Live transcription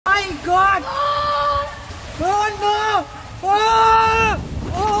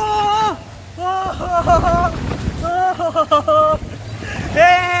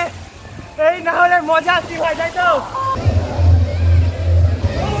এই না হলে মজা আসছি ভাই, তাই তো?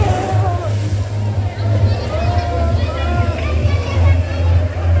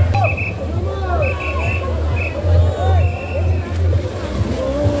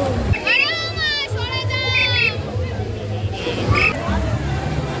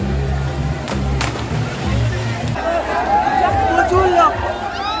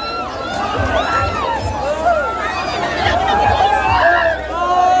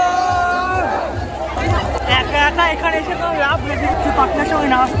 এখানে এসে তো লাভ লেগে তুই পার্টনার সঙ্গে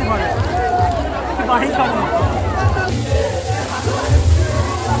না আসতে পারে, বাড়ি চলো।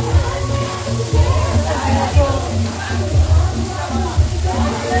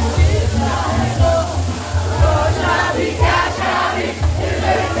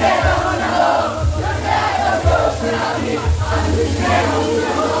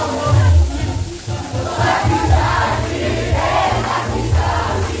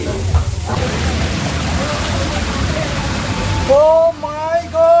 Oh my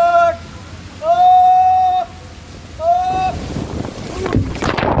God!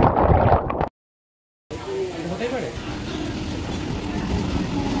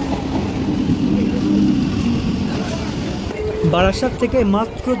 বারাসাত থেকে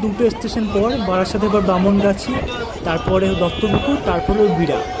মাত্র 2টো স্টেশন পর বারাসাতে এবার বামনগাছি, তারপরে দত্তপুকুর, তারপরে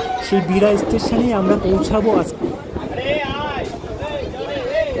বিরা। সেই বিরা স্টেশনে আমরা পৌঁছাবো আজকে।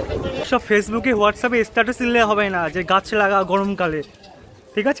 সব ফেসবুকে হোয়াটসঅ্যাপে স্ট্যাটাস দিলে হবে না যে গাছ লাগা গরমকালে,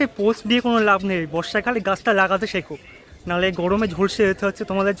 ঠিক আছে? পোস্ট দিয়ে কোনো লাভ নেই, বর্ষাকালে গাছটা লাগাতে শেখো, নাহলে গরমে ঝলসে যেতে হচ্ছে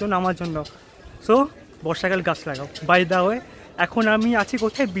তোমাদের জন্য, আমার জন্য। সো বর্ষাকালে গাছ লাগাও। বাই দা ওয়ে, এখন আমি আছি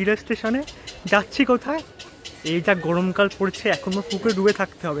কোথায়? বিরা স্টেশনে। যাচ্ছি কোথায়? এই যা গরমকাল পড়ছে, এখনও পুকুরে ডুবে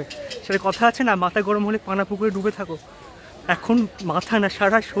থাকতে হবে। সেটা কথা আছে না, মাথা গরম হলে পানা পুকুরে ডুবে থাকো। এখন মাথা না,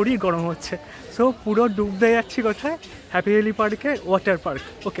 সারা শরীর গরম হচ্ছে। সো পুরো ডুবতে যাচ্ছি কোথায়? হ্যাপি ভ্যালি পার্কে, ওয়াটার পার্ক।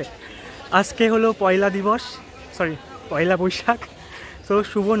 ওকে, আজকে হলো পয়লা বৈশাখ। সো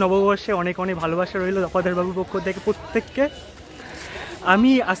শুভ নববর্ষে অনেক অনেক ভালোবাসা রইল দফাদার বাবুর পক্ষ থেকে প্রত্যেককে।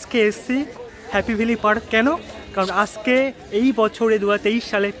 আমি আজকে এসেছি হ্যাপি ভ্যালি পার্ক। কেন? কারণ আজকে এই বছরে 2023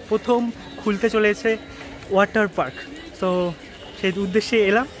 সালে প্রথম খুলতে চলেছে ওয়াটার পার্ক। সো সেই উদ্দেশ্যে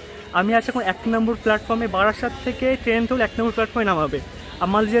এলাম। আমি আছি এখন 1 নম্বর প্ল্যাটফর্মে। বারাসাত থেকে ট্রেন তো 1 নম্বর প্ল্যাটফর্মে নামাবে,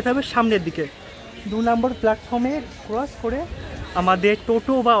 আমাদের যেতে হবে সামনের দিকে। 2 নম্বর প্ল্যাটফর্মে ক্রস করে আমাদের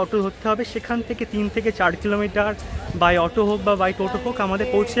টোটো বা অটো ধরতে হবে। সেখান থেকে 3 থেকে 4 কিলোমিটার বাই অটো হোক বা বাই টোটো হোক আমাদের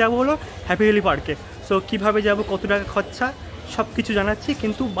পৌঁছে যাবো হলো হ্যাপি ভ্যালি পার্কে। সো কীভাবে যাব, কত টাকা খরচা, সব কিছু জানাচ্ছি।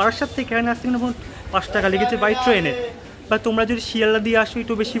 কিন্তু বারাসাত থেকে এখানে আসতে কিন্তু 5 টাকা লেগেছে বাই ট্রেনে, বা তোমরা যদি শিয়ালদা দিয়ে আসো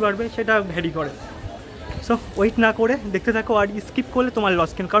একটু বেশি বাড়বে, সেটা ভ্যারি করে। সো ওয়েট না করে দেখতে থাকো, আর স্কিপ করলে তোমার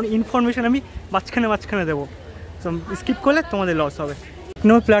লস। কারণ ইনফরমেশান আমি মাঝখানে দেবো। সো স্কিপ করলে তোমাদের লস হবে। 1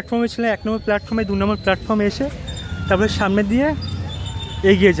 নম্বর প্ল্যাটফর্মে ছিল, 1 নম্বর প্ল্যাটফর্মে 2 নম্বর প্ল্যাটফর্মে এসে তারপরে সামনে দিয়ে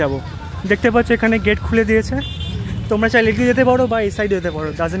এগিয়ে যাব। দেখতে পাচ্ছ এখানে গেট খুলে দিয়েছে, তোমরা চাইলে এগিয়ে যেতে পারো বা এই সাইডে যেতে পারো,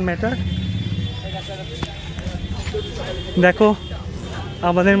 ডাজেন্ট ম্যাটার। দেখো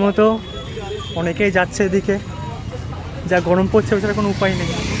আমাদের মতো অনেকেই যাচ্ছে এদিকে, যা গরম পড়ছে ওটার কোনো উপায়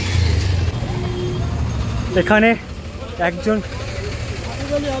নেই। এখানে একজন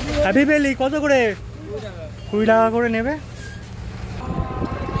হ্যাপি ভ্যালি কত করে? 20 টাকা করে নেবে।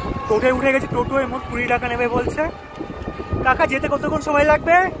 টোটোয় উঠে গেছি, টোটোয় মোট 20 টাকা নেবে বলছে। কাকা যেতে কতক্ষণ সময়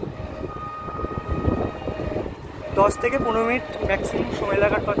লাগবে? 10 থেকে 15 মিনিট ম্যাক্সিমাম সময়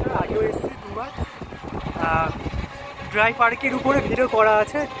লাগার কথা। আগেও এসেছি 2বার। ড্রাই পার্কের উপরে ভিডিও করা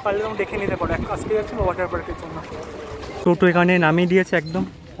আছে, পারলে তুমি দেখে নিতে পারো। আজকে যাচ্ছি ওয়াটার পার্কের জন্য। টোটো এখানে নামিয়ে দিয়েছে একদম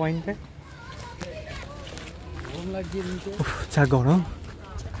পয়েন্টে। যা গরম।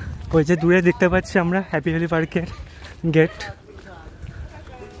 ওই যে দূরে দেখতে পাচ্ছি আমরা হ্যাপি ভ্যালি পার্কের গেট।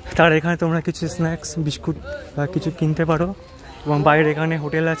 তার এখানে তোমরা কিছু স্ন্যাক্স, বিস্কুট বা কিছু কিনতে পারো, এবং বাইরে এখানে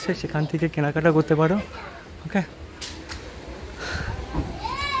হোটেল আছে, সেখান থেকে কেনাকাটা করতে পারো। ওকে,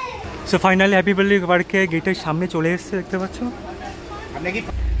 সো ফাইনালি হ্যাপি ভ্যালি পার্কে গেটের সামনে চলে এসেছে, দেখতে পাচ্ছ।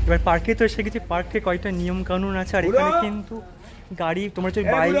 এবার পার্কে তো এসে গেছি। পার্কে কয়েকটা নিয়ম কানুন আছে, আর এখানে কিন্তু গাড়ি, তোমরা যদি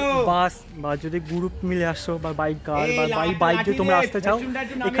বাইক, বাস বা যদি গ্রুপ মিলে আসো, বা বাইক কার বা বাইক যদি তোমরা আসতে চাও,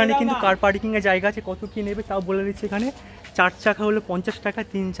 এখানে কিন্তু কার পার্কিংয়ের জায়গা আছে। কত কী নেবে তাও বলে দিচ্ছি। এখানে 4 চাকা হলো 50 টাকা,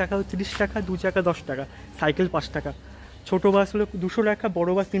 3 চাকা হলো 30 টাকা, 2 চাকা 10 টাকা, সাইকেল 5 টাকা, ছোটো বাস হলো 200 টাকা, বড়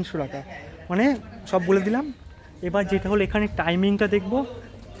বাস 300 টাকা, মানে সব বলে দিলাম। এবার যেটা হলো এখানে টাইমিংটা দেখবো।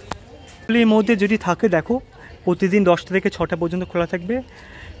 এর মধ্যে যদি থাকে দেখো, প্রতিদিন 10টা থেকে 6টা পর্যন্ত খোলা থাকবে।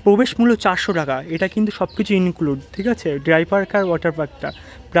 প্রবেশ মূল্য 400 টাকা। এটা কিন্তু সব কিছু ইনক্লুড, ঠিক আছে? ড্রাই পার্ক আর ওয়াটার পার্কটা।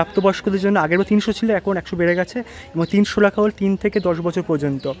 প্রাপ্তবয়স্কদের জন্য আগেরবার 300 ছিল, এখন 100 বেড়ে গেছে, এবং 300 টাকা হল 3 থেকে 10 বছর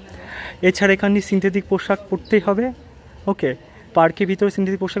পর্যন্ত। এছাড়া এখানে সিনথেটিক পোশাক পরতেই হবে। ওকে, পার্কের ভিতরে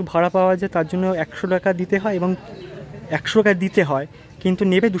সিনথেটিক পোশাক ভাড়া পাওয়া যায়, তার জন্য 100 টাকা দিতে হয় এবং 100 টাকা দিতে হয়, কিন্তু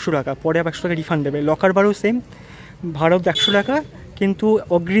নেবে 200 টাকা, পরে আবার 100 টাকা রিফান্ড দেবে। লকার বারও সেম, ভাড়াও 100 টাকা, কিন্তু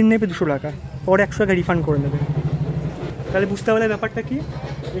অগ্রিম নেবে 200 টাকা, পরে 100 টাকা রিফান্ড করে নেবে। তাহলে বুঝতে পারলে ব্যাপারটা কি,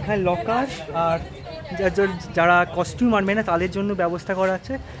 এখানে লকার আর যারা কস্টিউম আনবে না তাদের জন্য ব্যবস্থা করা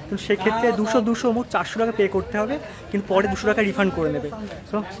আছে, কিন্তু সেক্ষেত্রে 200 মোট 400 টাকা পে করতে হবে, কিন্তু পরে 200 টাকা রিফান্ড করে নেবে।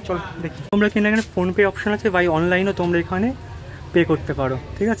 সো চল দেখি, তোমরা কিন্তু এখানে ফোনপে অপশান আছে, বা অনলাইনও তোমরা এখানে পে করতে পারো,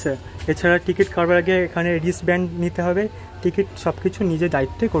 ঠিক আছে। এছাড়া টিকিট কাটার আগে এখানে রিস্টব্যান্ড নিতে হবে, টিকিট সব কিছু নিজের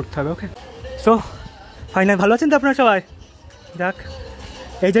দায়িত্বে করতে হবে। ওকে, সো ফাইনাল ভালো আছেন তো আপনারা সবাই? যাক,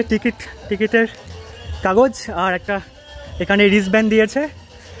 এই যে টিকিটের কাগজ আর একটা এখানে রিস্টব্যান্ড দিয়েছে।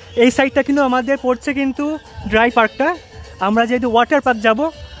 এই সাইডটা কিন্তু আমাদের পড়ছে কিন্তু ড্রাই পার্কটা, আমরা যেহেতু ওয়াটার পার্ক যাবো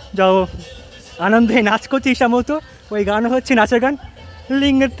আনন্দে নাচ করছি ইসামতো, ওই গান হচ্ছে নাচের গান,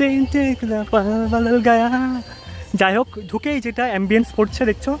 লিঙ্গতে গায়া। যাই হোক, ঢুকেই যেটা অ্যাম্বিয়েন্স পড়ছে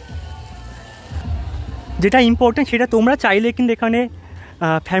দেখছো, যেটা ইম্পর্টেন্ট সেটা তোমরা চাইলে কিন্তু এখানে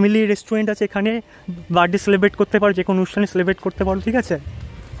ফ্যামিলি রেস্টুরেন্ট আছে, এখানে বার্থডে সেলিব্রেট করতে পারো, যে কোনো অনুষ্ঠানে সেলিব্রেট করতে পারো, ঠিক আছে।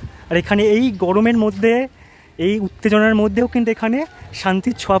 আর এখানে এই গরমের মধ্যে, এই উত্তেজনার মধ্যেও কিন্তু এখানে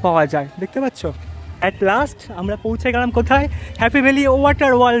শান্তির ছোঁয়া পাওয়া যায়, দেখতে পাচ্ছ। অ্যাট লাস্ট আমরা পৌঁছে গেলাম কোথায়? হ্যাপি ভ্যালি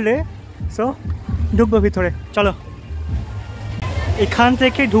ওয়াটার ওয়ার্ল্ডে। সো ঢুকবো ভিতরে, চলো। এখান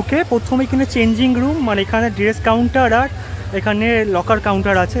থেকে ঢুকে প্রথমে কিন্তু চেঞ্জিং রুম, মানে এখানে ড্রেস কাউন্টার আর এখানে লকার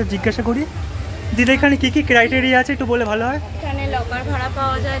কাউন্টার আছে। জিজ্ঞাসা করি দিদি এখানে কী কী ক্রাইটেরিয়া আছে একটু বলে ভালো হয়। এখানে লকার ভাড়া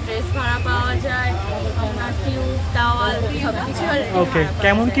পাওয়া যায়, ড্রেস ভাড়া পাওয়া যায়, আপনার টিউব, টাওয়াল সবকিছু। ওকে,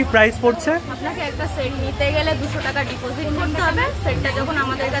 কেমন কি প্রাইস পড়ছে? আপনাকে একটা সেট নিতে গেলে 200 টাকা ডিপোজিট করতে হবে। সেটটা যখন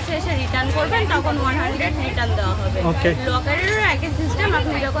আমাদের কাছে এসে রিটার্ন করবেন তখন 100 রিটার্ন দেওয়া হবে। ওকে, লকারেরও একই সিস্টেম,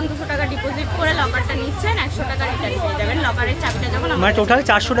 আপনি যখন 200 টাকা ডিপোজিট করে লকারটা নিচ্ছেন 100 টাকা রিটার্ন পেয়ে যাবেন। লকারের চাবিটা যখন মানে টোটাল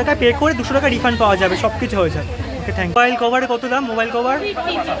 400 টাকা পে করে 200 টাকা রিফান্ড পাওয়া যাবে, সব কিছু হয়ে যাবে। ওকে, থ্যাংক ইউ। মোবাইল কভারে কত দাম? মোবাইল কভার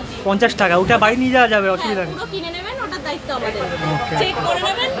 50 টাকা, ওটা বাড়ি নিয়ে যাওয়া যাবে, অসুবিধা নেই। কিনে নেবেন, ওটার দায়িত্ব আমাদের। চেক করে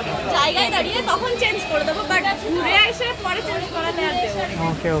নেবেন জায়গায় দাঁড়িয়ে, তখন চেঞ্জ করে দেবো, বাট ঘুরে এসে পরে চেঞ্জ করালে আর দেবো।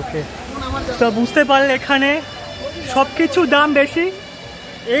 ওকে ওকে, তো বুঝতে পারলে এখানে সব কিছু দাম বেশি,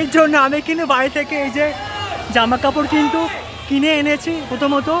 এই জন্য আমি কিন্তু বাড়ি থেকে এই যে জামা কাপড় কিন্তু কিনে এনেছি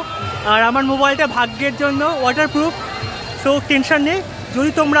প্রথমত, আর আমার মোবাইলটা ভাগ্যের জন্য ওয়াটারপ্রুফ, সো টেনশন নেই।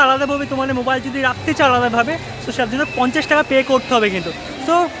 যদি তোমরা আলাদাভাবে তোমাদের মোবাইল যদি রাখতে চাও আলাদাভাবে, তো সেটার জন্য 50 টাকা পে করতে হবে কিন্তু,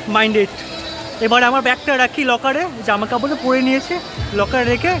 সো মাইন্ড ইট। এবার আমার ব্যাগটা রাখি লকারে, জামা কাপড়ে পরে নিয়েছি, লকারে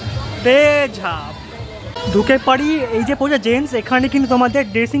রেখে বেঝাপ ঢুকে পারি। এই যে পড়ছে জেন্টস, এখানে কিন্তু তোমাদের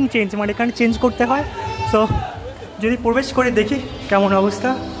ড্রেসিং চেঞ্জ, মানে এখানে চেঞ্জ করতে হয়। সো যদি প্রবেশ করে দেখি কেমন অবস্থা।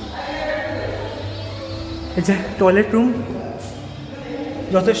 এই যে টয়লেট রুম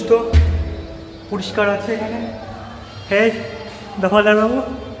যথেষ্ট পরিষ্কার আছে এখানে। হ্যাঁ দফাদার বাবু,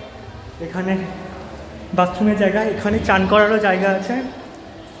 এখানে বাথরুমের জায়গা, এখানে চান করারও জায়গা আছে,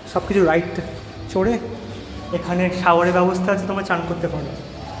 সব কিছু রাইট চড়ে এখানে শাওয়ারের ব্যবস্থা আছে, তোমরা চান করতে পারো।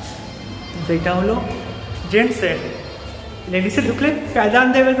 যেটা হলো জেন্টসের। লেডিসে ঢুকলে প্যাদান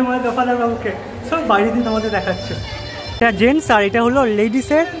দেবে তোমাদের দফাদার বাবুকে, সব বাইরে দিয়ে তোমাদের দেখাচ্ছে। এটা জেন্টস আর এটা হলো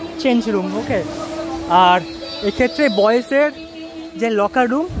লেডিসের চেঞ্জ রুম। ওকে, আর এক্ষেত্রে বয়েজের যে লকার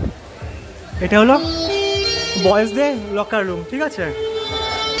রুম, এটা হলো বয়েজদের লকার রুম, ঠিক আছে।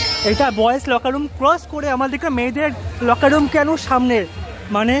 এটা বয়েজ লকার রুম ক্রস করে আমাদেরকে মেয়েদের লকার রুম কেন সামনে,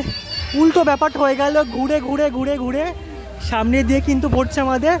 মানে উল্টো ব্যাপারটা হয়ে গেল, ঘুরে ঘুরে ঘুরে ঘুরে সামনে দিয়ে কিন্তু পড়ছে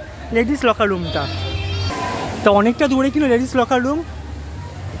আমাদের লেডিস লকার রুমটা। তো অনেকটা দূরে কিন্তু লেডিস লকার রুম,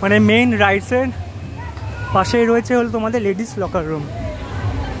 মানে মেইন রাইটসের পাশেই রয়েছে হলো তোমাদের লেডিস লকার রুম।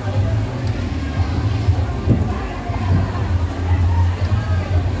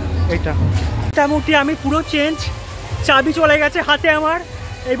 এটা মোটামুটি আমি পুরো চেঞ্জ, চাবি চলে গেছে হাতে আমার,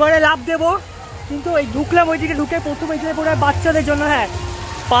 এবারে লাভ দেবো, কিন্তু এই ঢুকলাম ওইদিকে, ঢুকে প্রথমে যে পুরো বাচ্চাদের জন্য, হ্যাঁ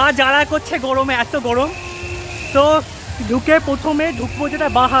পা জ্বালা করছে গরমে, এত গরম। তো ঢুকে প্রথমে ঢুকবো যেটা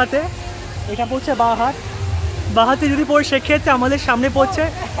বাঁ হাতে, এটা পড়ছে বাঁ হাত, বাঁ হাতে যদি পড়ে সেক্ষেত্রে আমাদের সামনে পড়ছে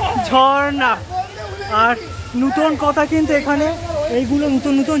ঝর্ণা। আর নতুন কথা কিন্তু এখানে এইগুলো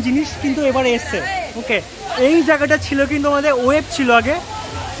নতুন নতুন জিনিস কিন্তু এবারে এসছে। ওকে, এই জায়গাটা ছিল কিন্তু আমাদের ওয়েব ছিল আগে,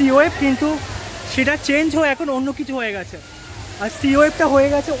 সি ওয়েব, কিন্তু সেটা চেঞ্জ হয়ে এখন অন্য কিছু হয়ে গেছে, আর সি ওয়েবটা হয়ে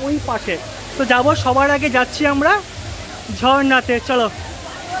গেছে ওই পাশে। তো যাবো, সবার আগে যাচ্ছি আমরা ঝর্ণাতে, চলো।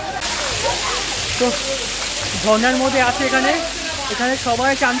 তো ঝর্ণার মধ্যে আছে এখানে, এখানে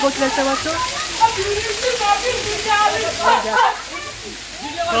সবাই চান করতে দেখতে পাচ্ছ,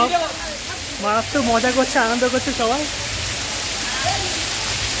 মারাত্মক মজা করছে, আনন্দ করছে সবাই।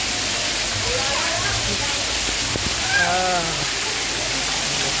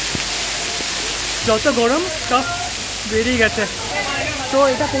 যত গরম সব বেরিয়ে গেছে। তো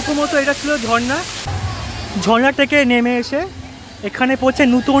এটা প্রথমত এটা ছিল ঝর্ণা, ঝর্ণা থেকে নেমে এসে এখানে পড়ছে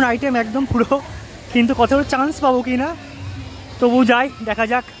নতুন আইটেম একদম পুরো, কিন্তু কত চান্স পাবো কি না, তবু যাই, দেখা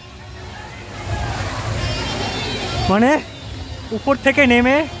যাক। মানে উপর থেকে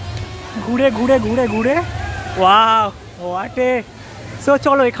নেমে ঘুরে ঘুরে ঘুরে ঘুরে, ওয়াও হোয়াটে। সো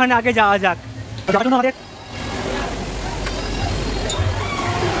চলো এখানে আগে যাওয়া যাক।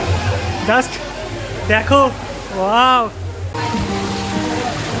 জাস্ট দেখো, ওয়াও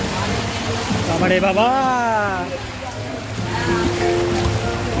বাবা রে বাবা।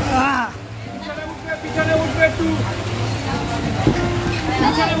 পিছনে উঠবে একটু,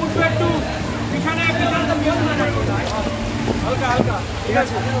 পিছনে উঠবে একটু, পিছনে হালকা হালকা, ঠিক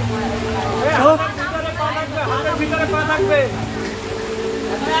আছে? হাতের ভিতরে পা থাকবে,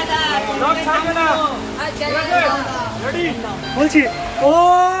 লক ছাড়বে না, ঠিক আছে? রেডি? বলছি ও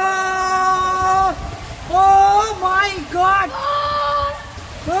ও মাই গড,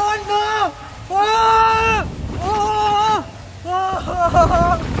 ও নো, ও ও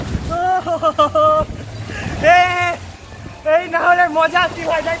এই না হলে মজা আসছি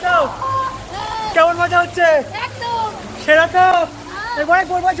ভাই, তাই তো? কেমন মজা হচ্ছে? সেরা তো, এবারে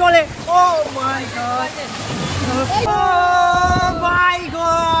বলবো চলে। ও মাই গড, ও মাই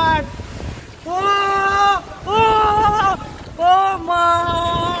গড, ও ও ও মা।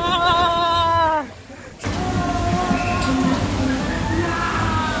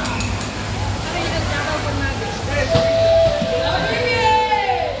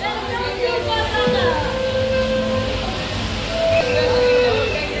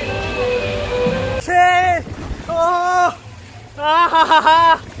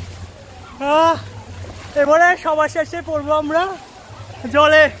 এবারে সবার শেষে পড়বো আমরা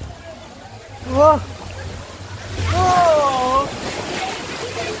জলে। ও ও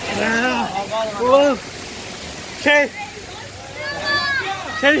ও সেই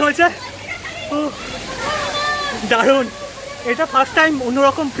সেই হয়েছে, দারুণ। এটা ফার্স্ট টাইম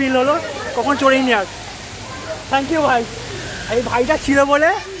অন্যরকম ফিল হলো, কখন চড়িনি আর। থ্যাংক ইউ ভাই, এই ভাইটা ছিল বলে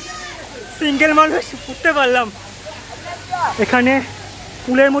সিঙ্গেল মানুষ উঠতে পারলাম। এখানে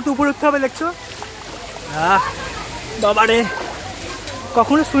পুলের মতো উপরে উঠতে হবে, দেখছো? বাবারে,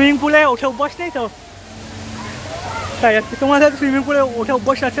 কখনো সুইমিং পুলে ওঠে অভ্যাস নেই তো, তাই তোমাদের সুইমিং পুলে ওঠে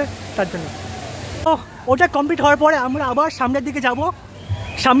অভ্যাস আছে, তার জন্য। ও ওটা কমপ্লিট হওয়ার পরে আমরা আবার সামনের দিকে যাব।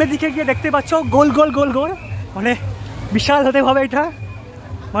 সামনের দিকে গিয়ে দেখতে পাচ্ছ গোল গোল গোল গোল, মানে বিশাল হতে হবে এটা।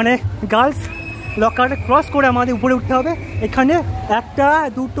 মানে গার্লস লকার ক্রস করে আমাদের উপরে উঠতে হবে। এখানে একটা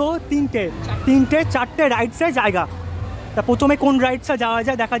দুটো তিনটে চারটে রাইডসের জায়গা। তা প্রথমে কোন রাইডসে যাওয়া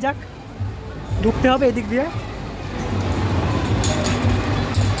যায় দেখা যাক। ঢুকতে হবে এদিক দিয়ে,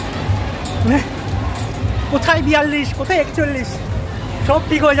 মানে কোথায় 42 কোথায় 41 সব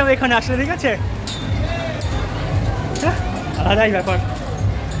ঠিক হয়ে যাবে এখানে আসলে, ঠিক আছে? হ্যাঁ, আলাদাই ব্যাপার।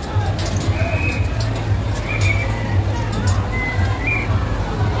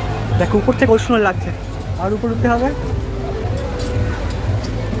 দেখো উপর থেকে সুন্দর লাগছে, আর উপর উঠতে হবে।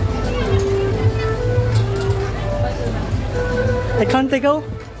 এখান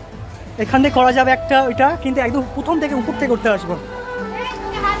থেকে করা যাবে একটা ওইটা, কিন্তু একদম প্রথম থেকে উপর থেকে করতে আসবো।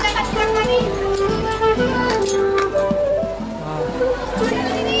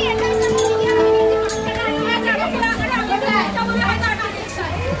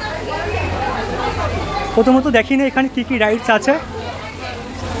 প্রথমত দেখিনি এখানে কি কি রাইডস আছে।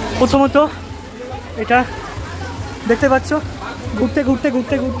 প্রথমত এটা দেখতে পাচ্ছ, ঘুরতে ঘুরতে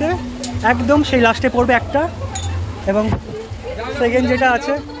ঘুরতে ঘুরতে একদম সেই লাস্টে পড়বে একটা, এবং সেকেন্ড যেটা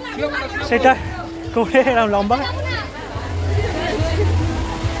আছে সেটা করে এরকম লম্বা।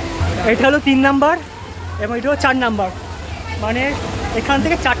 এটা হলো 3 নাম্বার এবং এটা হলো 4 নাম্বার। মানে এখান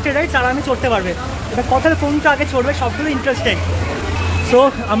থেকে 4টে রাইডস আরামে চড়তে পারবে। এটা কথার কোনটা আগে চড়বে, সবগুলো ইন্টারেস্টিং। সো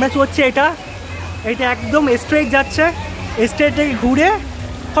আমরা চড়ছি এটা একদম স্ট্রেট যাচ্ছে, স্ট্রেট থেকে ঘুরে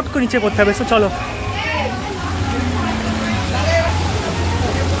ফট করে নিচে পড়তে হবে। সো চলো।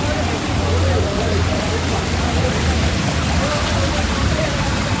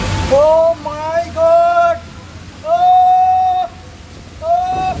 Oh my God!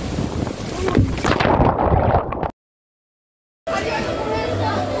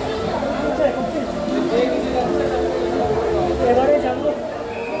 এবারে যাবো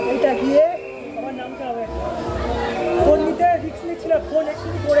এইটা গিয়ে আমার নামতে হবে। ফোন নিতে রিক্স নিচ্ছিল, ফোন একটু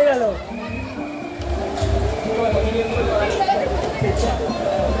পড়ে গেল।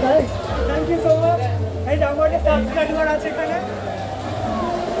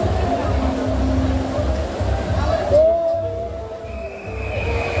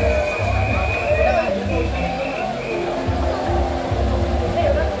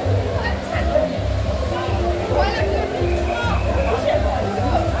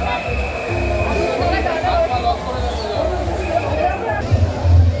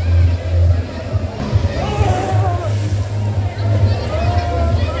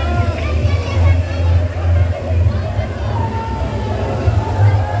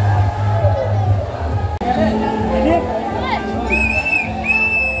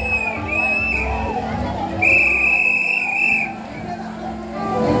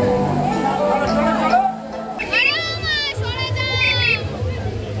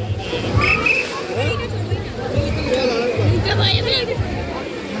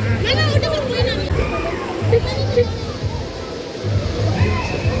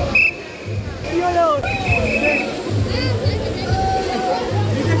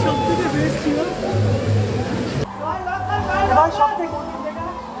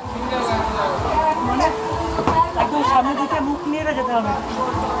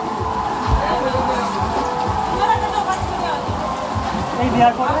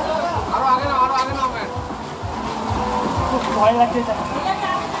 খুব ভয় লাগছে।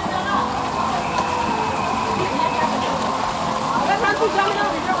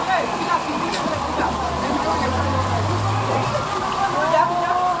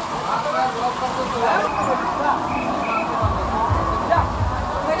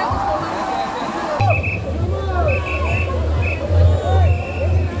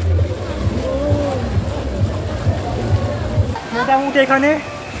 মোটামুটি এখানে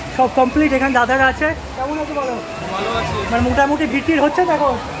সব কমপ্লিট। এখানে দাদারা আছে। কেমন আছে বলো? ভালো আছি। মানে মোটামুটি ভিড় হচ্ছে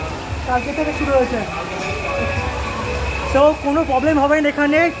দেখো, কালকে থেকে শুরু হয়েছে। তো কোনো প্রবলেম হবে না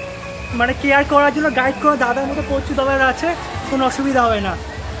এখানে, মানে কেয়ার করার জন্য গাইড করা দাদার মতো প্রচুর দাদারা আছে, কোনো অসুবিধা হবে না।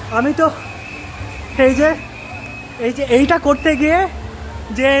 আমি তো এই যে এইটা করতে গিয়ে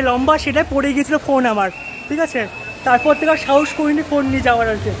যে লম্বা সেটা পড়ে গিয়েছিলো ফোন আমার, ঠিক আছে? তারপর থেকে আর সাহস করিনি ফোন নিয়ে যাওয়ার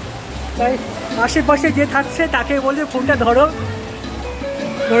আর কি। তাই আশেপাশে যে থাকছে তাকে বলছে ফোনটা ধরো,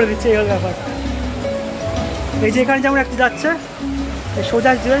 ধরে দিচ্ছে, এই হল ব্যাপার। এই যে এখানে যেমন একটা যাচ্ছে,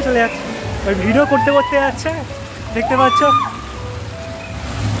 সোজা জুড়ে চলে যাচ্ছে, ভিডিও করতে করতে যাচ্ছে, দেখতে পাচ্ছ।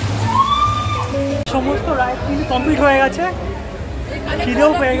 সমস্ত রাইড কিন্তু কমপ্লিট হয়ে গেছে,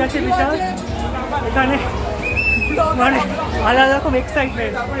 খিদেও হয়ে গেছে বিশাল। এখানে মানে আলাদা রকম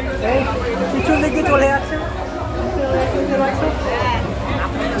এক্সাইটমেন্ট। এই পিছন দিকে চলে যাচ্ছে,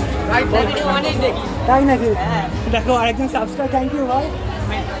 তাই নাকি? দেখো আরেকজন সাবস্ক্রাইব, থ্যাংক ইউ ভাই,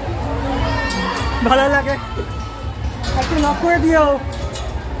 ভালো লাগে। একটু নক করে দিও।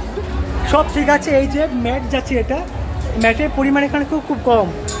 সব ঠিক আছে। এই যে ম্যাট যাচ্ছে, এটা ম্যাটের পরিমাণ এখানে খুব কম,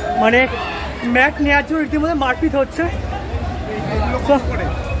 মানে ম্যাট নেওয়ার জন্য রীতিমতো মারপিট হচ্ছে।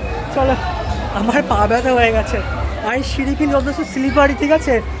 চলো, আমার পা ব্যথা হয়ে গেছে। আর এই সিঁড়ি কিন্তু যথেষ্ট স্লিপারি, ঠিক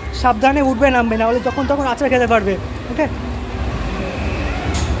আছে? সাবধানে উঠবে নামবে, না হলে যখন তখন আচার খেতে পারবে। ওকে,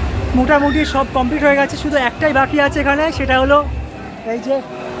 মোটামুটি সব কমপ্লিট হয়ে গেছে, শুধু একটাই বাকি আছে এখানে, সেটা হলো এই যে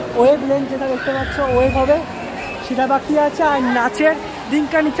ওয়েভ লেন, যেটা দেখতে পাচ্ছ ওয়েভ হবে, সেটা বাকি আছে। আর নাচের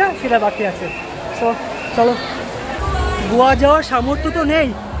দিনকা নিচা সেটা বাকি আছে। তো চলো, গোয়া যাওয়ার সামর্থ্য তো নেই,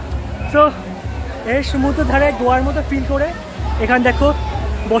 তো এই সমুদ্র ধারে গোয়ার মতো ফিল করে এখানে দেখো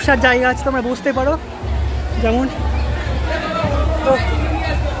বসার জায়গা আছে, তোমরা বসতে পারো। যেমন তো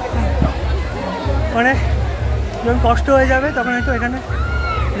মানে যখন কষ্ট হয়ে যাবে তখন হয়তো এখানে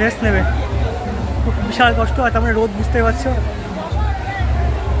রেস্ট নেবে। খুব বিশাল কষ্ট, আর তারপরে রোদ, বুঝতে পারছো।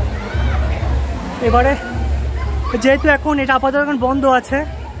 এবারে যেহেতু এখন এটা আপাতত এখন বন্ধ আছে,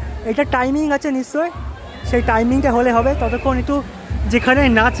 এটা টাইমিং আছে নিশ্চয়, সেই টাইমিংটা হলে হবে। ততক্ষণ একটু যেখানে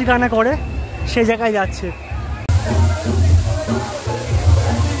নাচ গানা করে সেই জায়গায় যাচ্ছে।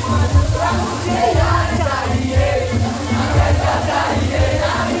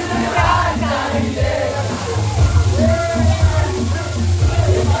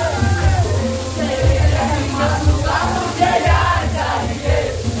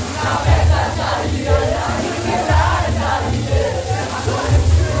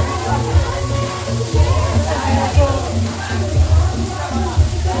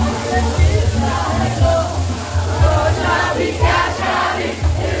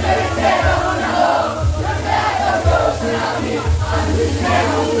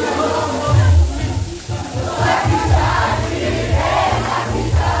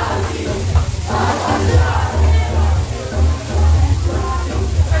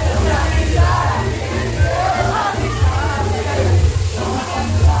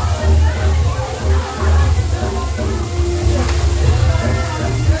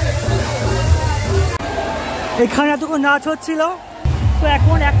 এখানে এতক্ষণ নাচ হচ্ছিল, তো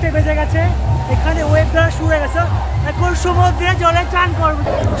এখন 1টা বেজে গেছে, এখানে ওয়েভ দ্বারা শুরু হয়ে গেছে। এখন সমুদ্রে জলে চান করবো।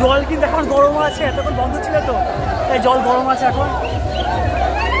 জল কিন্তু এখন গরম আছে, এতক্ষণ বন্ধ ছিল তো, তাই জল গরম আছে এখন।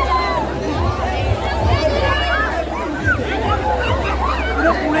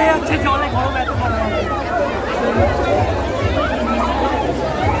 পুরো পুড়ে যাচ্ছে জলে, গরম এত গরম আছে।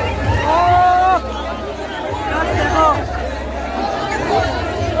 দেখো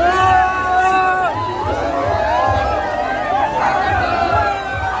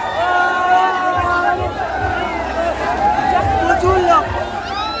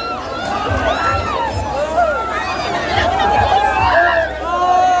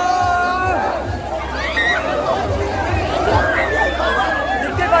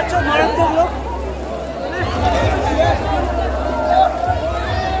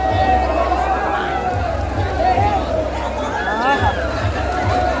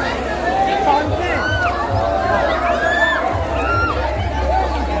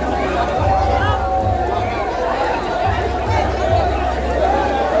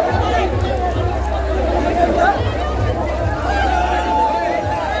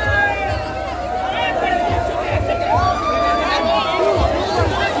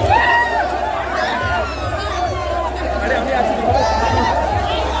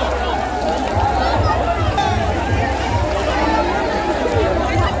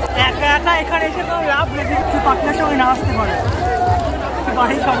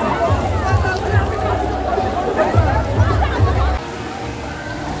পানি খাবো।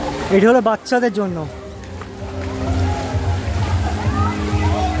 এটি হলো বাচ্চাদের জন্য,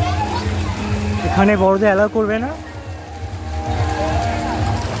 এখানে বড়দের অ্যালাউ করবে না।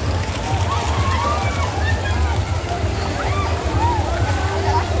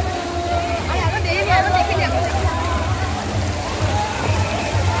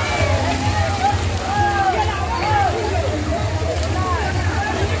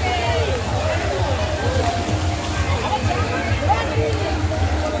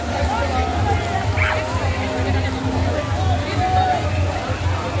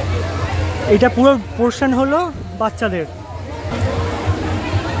 এটা পুরো পোর্শন হলো বাচ্চাদের।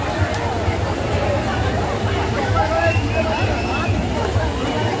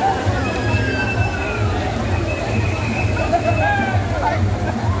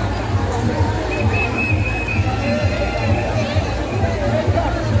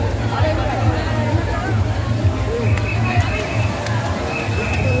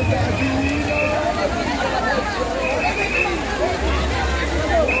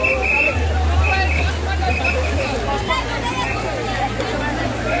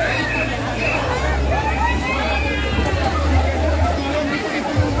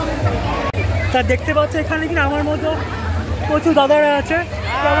 তা দেখতে পাচ্ছ এখানে কিনা আমার মতো প্রচুর দাদারা আছে।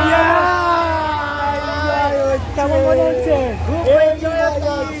 কেমন মজা হচ্ছে?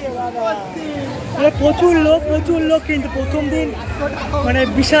 প্রচুর লোক কিন্তু প্রথম দিন মানে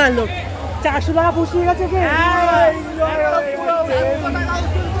বিশাল লোক। 400 টাকা পুষিয়ে গেছে কি?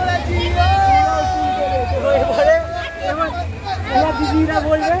 দিদিরা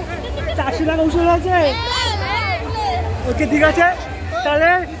বলবে 400 টাকা উসুল আছে। ওকে ঠিক আছে, তাহলে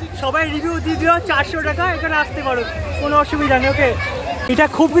সবাই রিভিউ দিয়ে দিও 400 টাকা, এখানে আসতে পারো, কোনো অসুবিধা নেই। ওকে, এটা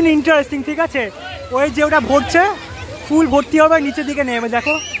খুব ইন্টারেস্টিং, ঠিক আছে। ওই যে ওটা ভরছে, ফুল ভর্তি হবে, নিচের দিকে নেমে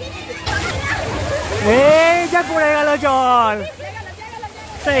দেখো, এই যা পড়ে গেল জল।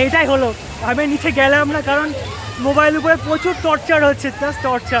 তা এটাই হলো, আমি নিচে গেলাম না কারণ মোবাইল উপরে প্রচুর টর্চার হচ্ছে, জাস্ট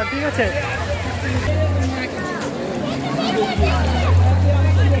টর্চার, ঠিক আছে।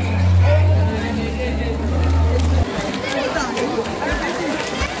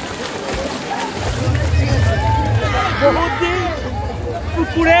 বহুত দিন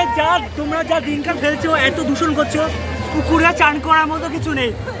পুকুরে তোমরা যা দিনকাল ফেলছো, এত দূষণ করছো, পুকুরে চান করার মতো কিছু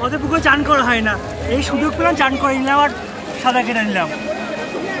নেই, অত পুকুরে চান করা হয় না। এই সুযোগ পেলাম, চান করে নিলাম আর সাঁতার কেটে নিলাম।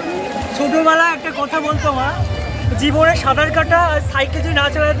 ছোটোবেলায় একটা কথা বলতো মা, জীবনে সাঁতার কাটা আর সাইকেল যদি না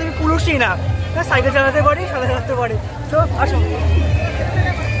চালাতে তুমি পুরুষই না, সাইকেল চালাতে পারি, সাঁতার কাটতে পারি। তো আসো,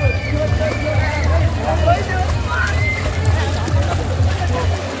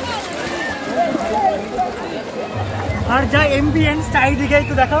 আর যা এমবিএন্স চারিদিকে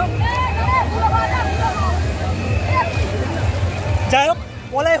একটু দেখাও। যাই হোক,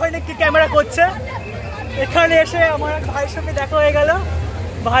 বলাই হয়নি কি ক্যামেরা করছে। এখানে এসে আমার ভাইয়ের সঙ্গে দেখা হয়ে গেল।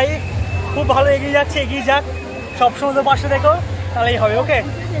 ভাই খুব ভালো এগিয়ে যাচ্ছে, এগিয়ে যাক, সবসময় তো পাশে দেখো, তাহলেই হবে। ওকে,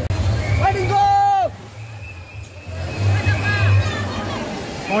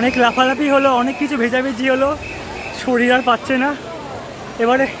 অনেক লাফালাফি হলো, অনেক কিছু ভেজাভেজি হলো, শরীর আর পাচ্ছে না।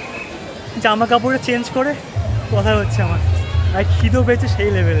 এবারে জামা কাপড়ে চেঞ্জ করে কথা হচ্ছে আমার, আর খিদেও পেয়েছে সেই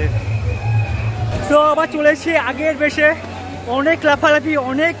লেভেলের। তো আবার চলেছি আগের বেশে, অনেক লাফালাফি,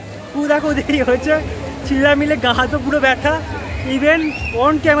 অনেক কুদাকুদি হয়েছে, চিল্লা মিলে গা হাতও পুরো ব্যথা। ইভেন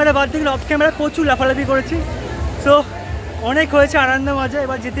অন ক্যামেরা বাদ দিয়ে অফ ক্যামেরা প্রচুর লাফালাফি করেছি। সো অনেক হয়েছে, আনন্দ মজা,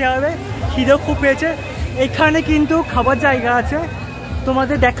 এবার যেতে হবে, খিদেও খুব পেয়েছে। এখানে কিন্তু খাবার জায়গা আছে,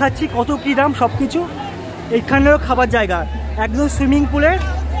 তোমাদের দেখাচ্ছি কত কী দাম সব কিছু। এখানেও খাবার জায়গা, একদম সুইমিং পুলের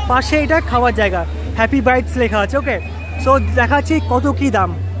পাশে এটা খাবার জায়গা, হ্যাপি বাইটস লেখা আছে। ওকে, সো দেখাচ্ছি কত কী দাম।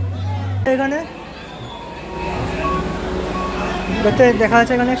 এখানে দেখা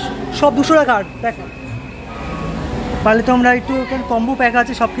যাচ্ছে এখানে সব 200 টাকার প্যাক। পারলে তোমরা একটু এখানে কম্বো প্যাক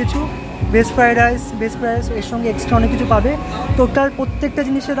আছে সব কিছু, ভেজ ফ্রাইড রাইস এর সঙ্গে এক্সট্রা অনেক কিছু পাবে। টোটাল প্রত্যেকটা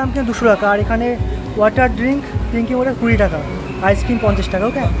জিনিসের দাম কিন্তু 200 টাকা। আর এখানে ওয়াটার ড্রিঙ্কিং ওটা 20 টাকা, আইসক্রিম 50 টাকা।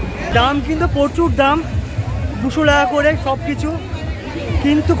 ওকে, দাম কিন্তু প্রচুর দাম, 200 টাকা করে সব কিছু।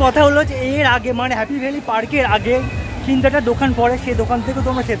 কিন্তু কথা হলো যে এর আগে মানে হ্যাপি ভ্যালি পার্কের আগে কিন্তু একটা দোকান পড়ে, সেই দোকান থেকেও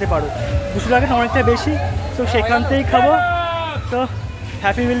তোমরা খেতে পারো। 200 টাকা অনেকটা বেশি, তো সেখান থেকেই খাবো। তো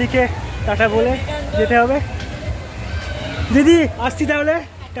হ্যাপি ভ্যালিকে টাটা বলে যেতে হবে। দিদি আসছি তাহলে,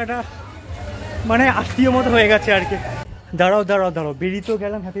 টাটা, মানে আত্মীয় মতো হয়ে গেছে আর কি। দাঁড়াও, বেরিয়ে তো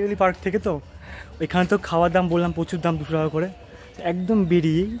গেলাম হ্যাপি ভ্যালি পার্ক থেকে। তো এখানে তো খাওয়ার দাম বললাম প্রচুর দাম, 200 টাকা করে। একদম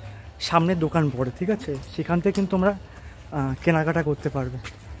বেরিয়েই সামনে দোকান পড়ে, ঠিক আছে, সেখান থেকে কিন্তু তোমরা কেনাকাটা করতে পারবে।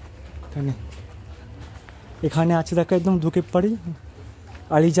 তাই না, এখানে আছে দেখো একদম ঢুকে পারি,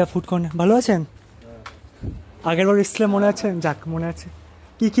 আলিজা ফুড কর্নার। ভালো আছেন? আগের বার এসেছিলাম মনে আছে? যাক, মনে আছে।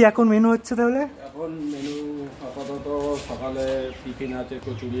 কি কি এখন মেনু হচ্ছে তাহলে? এখন মেনু আপাতত সকালে টিফিন আছে,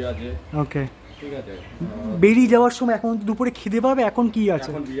 কচুরি আছে। ওকে, ঠিক আছে। বেরিয়ে যাওয়ার সময় এখন দুপুরে খিদে পাবে, এখন কি আছে?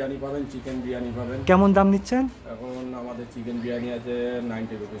 এখন বিরিয়ানি পাবেন, চিকেন বিরিয়ানি পাবেন। কেমন দাম নিচ্ছেন? এখন আমাদের চিকেন বিরিয়ানি আছে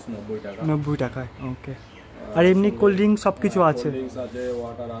 90 রুপিস, 90 টাকা। 90 টাকায়। ওকে, আর এমনি কোল্ড ড্রিঙ্ক সব কিছু আছে? কোল্ড ড্রিঙ্কস আছে,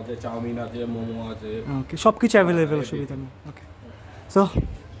 ওয়াটার আছে, চাউমিন আছে, মোমো আছে। ওকে, সব কিছু অ্যাভেলেবেল, অসুবিধা নেই। ওকে, সো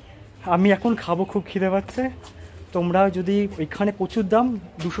আমি এখন খাবো, খুব খিদে পাচ্ছে। তোমরা যদি এখানে প্রচুর দাম,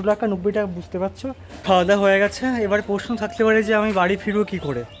 200 টাকা 90 টাকা, বুঝতে পারছো। খাওয়া দাওয়া হয়ে গেছে, এবার প্রশ্ন থাকতে পারে যে আমি বাড়ি ফিরবো কী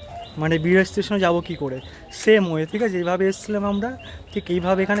করে, মানে বিড়া স্টেশনে যাবো কী করে। সেম ওয়ে, ঠিক আছে, এইভাবে এসেছিলাম আমরা, ঠিক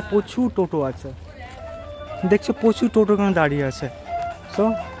এইভাবে। এখানে প্রচুর টোটো আছে, দেখছো, প্রচুর টোটো এখানে দাঁড়িয়ে আছে। সো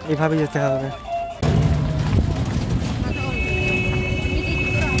এইভাবে যেতে হবে।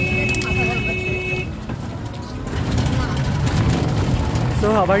 তো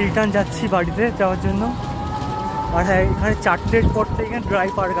আবার রিটার্ন যাচ্ছি বাড়িতে যাওয়ার জন্য। আর হ্যাঁ, এখানে 4টের পর থেকে এখানে ড্রাই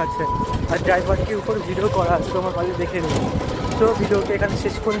পার্ক আছে, আর ড্রাই পার্কের উপর ভিডিও করা আছে, তোমার বাড়ি দেখে নেবো। তো ভিডিওটা এখানে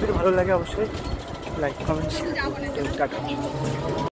শেষ করে, যদি ভালো লাগে অবশ্যই লাইক কমেন্ট শেয়ার। টাটা।